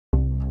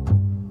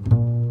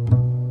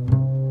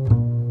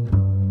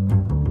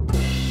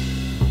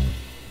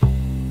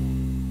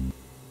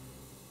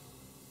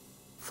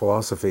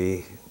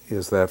philosophy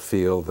is that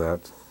field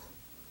that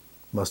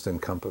must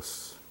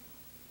encompass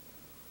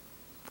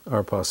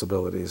our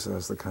possibilities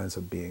as the kinds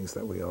of beings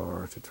that we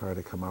are, to try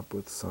to come up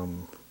with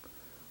some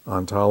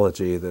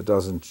ontology that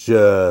doesn't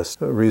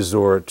just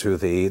resort to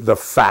the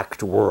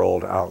fact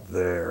world out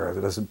there,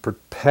 that doesn't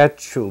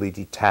perpetually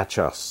detach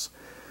us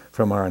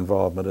from our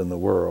involvement in the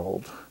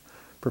world,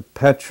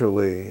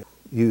 perpetually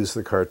use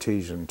the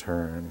Cartesian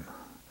turn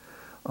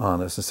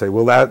on us and say,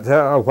 well,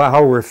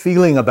 how we're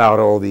feeling about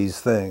all these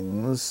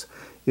things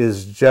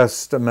is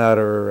just a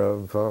matter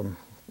of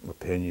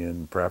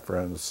opinion,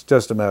 preference,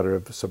 just a matter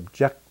of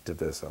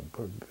subjectivism,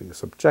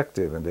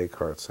 subjective in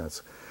Descartes'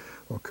 sense.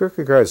 Well,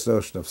 Kierkegaard's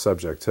notion of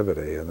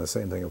subjectivity, and the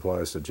same thing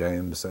applies to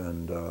James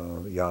and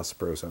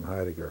Jaspers and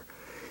Heidegger,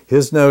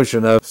 his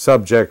notion of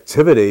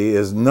subjectivity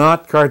is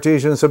not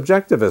Cartesian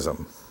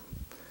subjectivism.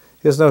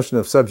 His notion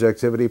of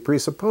subjectivity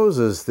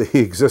presupposes the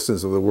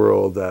existence of the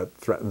world that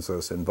threatens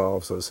us,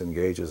 involves us,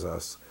 engages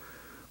us,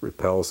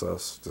 repels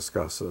us,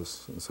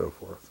 discusses, and so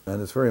forth.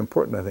 And it's very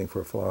important, I think,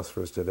 for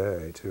philosophers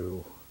today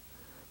to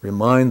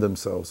remind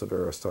themselves of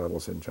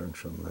Aristotle's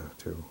injunction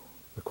to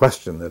the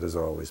question that has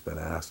always been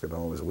asked and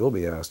always will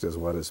be asked is,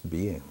 what is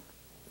being?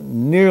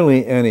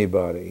 Nearly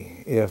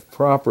anybody, if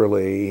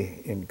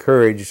properly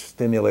encouraged,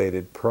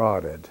 stimulated,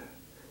 prodded,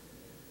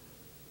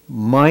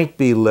 might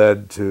be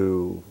led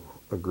to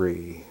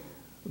agree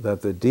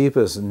that the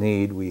deepest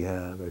need we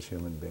have as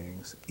human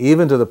beings,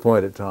 even to the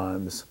point at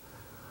times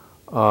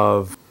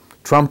of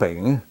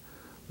trumping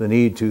the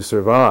need to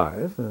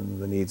survive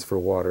and the needs for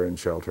water and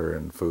shelter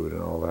and food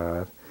and all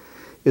that,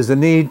 is the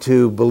need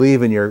to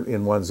believe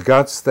in one's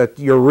guts that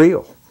you're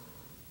real.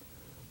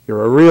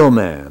 You're a real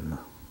man.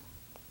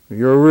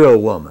 You're a real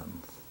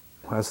woman.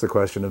 That's the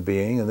question of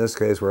being. In this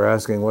case, we're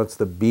asking, what's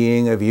the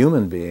being of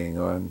human being?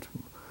 And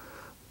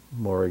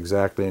more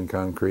exactly and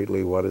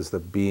concretely, what is the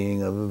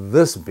being of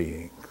this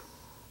being?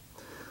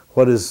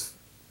 What is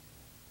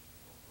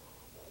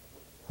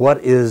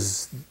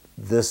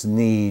this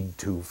need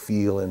to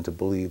feel and to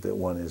believe that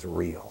one is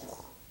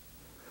real?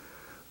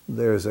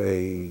 There's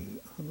I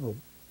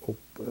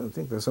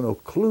think there's an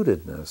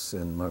occludedness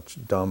in much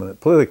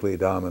politically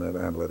dominant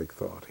analytic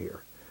thought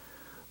here.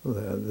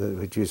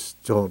 We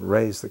just don't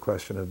raise the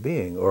question of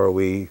being. Or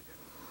we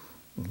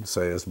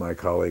say, as my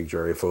colleague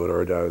Jerry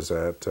Fodor does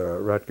at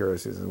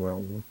Rutgers, he says,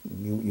 well,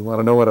 you want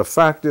to know what a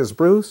fact is,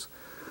 Bruce?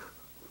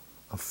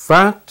 A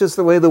fact is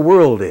the way the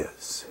world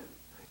is.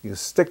 You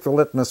stick the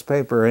litmus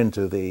paper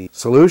into the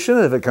solution,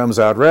 if it comes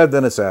out red,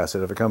 then it's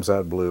acid. If it comes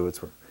out blue, it's...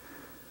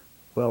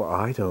 Well,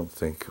 I don't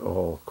think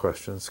all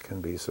questions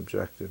can be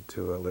subjected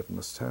to a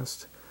litmus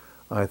test.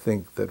 I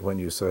think that when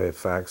you say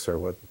facts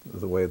are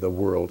the way the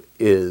world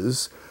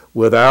is,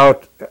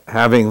 without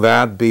having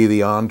that be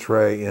the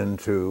entree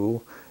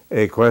into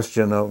a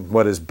question of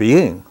what is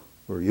being,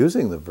 we're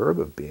using the verb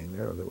of being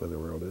there, the way the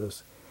world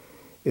is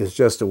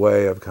just a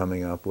way of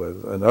coming up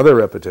with another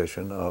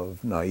repetition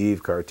of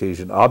naive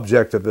Cartesian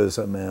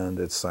objectivism and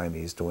its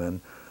Siamese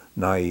twin,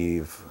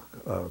 naive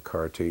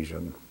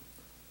Cartesian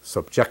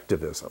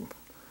subjectivism.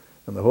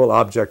 And the whole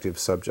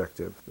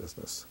objective-subjective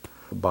business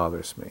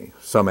bothers me.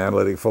 Some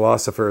analytic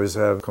philosophers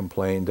have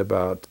complained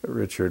about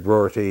Richard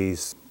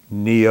Rorty's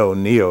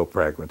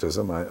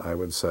neo-pragmatism, I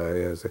would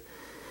say, as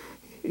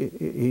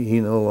he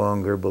no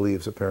longer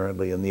believes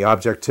apparently in the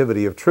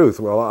objectivity of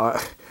truth. Well,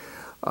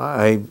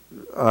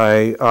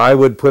 I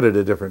would put it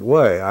a different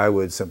way. I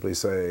would simply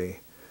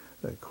say,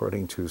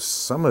 according to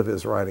some of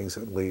his writings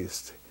at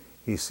least,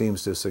 he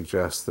seems to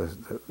suggest that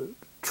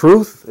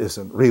truth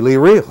isn't really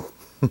real.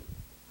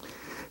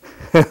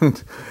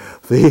 And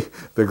the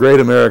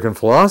great American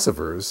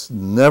philosophers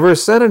never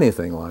said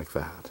anything like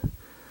that.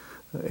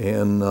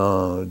 In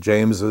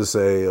James's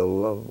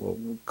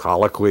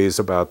colloquies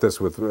about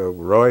this with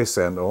Royce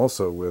and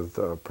also with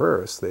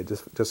Peirce, they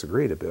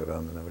disagreed a bit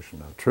on the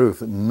notion of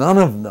truth. None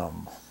of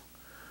them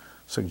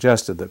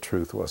suggested that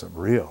truth wasn't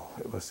real.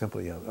 It was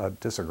simply a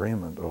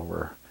disagreement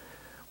over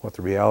what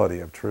the reality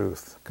of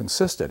truth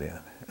consisted in.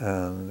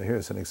 And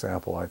here's an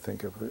example, I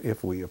think, of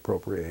if we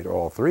appropriate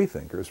all three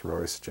thinkers,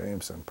 Royce,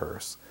 James, and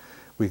Peirce,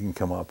 we can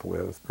come up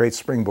with great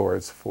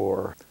springboards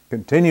for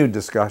continued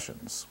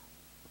discussions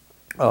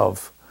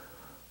of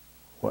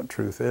what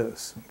truth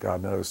is.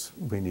 God knows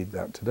we need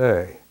that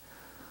today.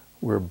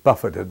 We're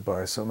buffeted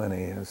by so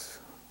many, as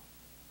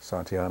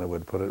Santayana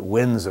would put it,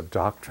 winds of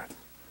doctrine.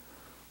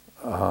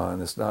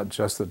 And it's not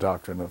just the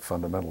doctrine of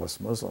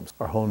fundamentalist Muslims.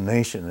 Our whole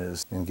nation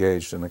is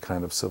engaged in a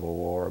kind of civil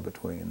war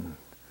between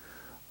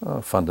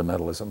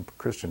fundamentalism,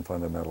 Christian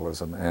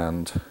fundamentalism,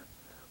 and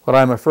what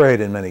I'm afraid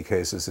in many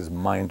cases is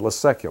mindless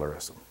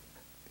secularism.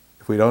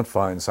 If we don't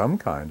find some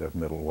kind of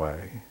middle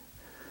way,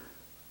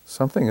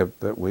 something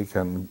that we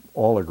can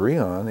all agree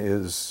on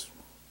is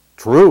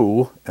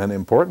true, and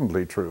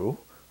importantly true,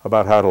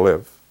 about how to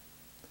live,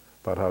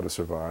 about how to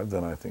survive,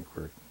 then I think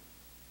we're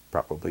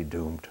probably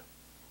doomed.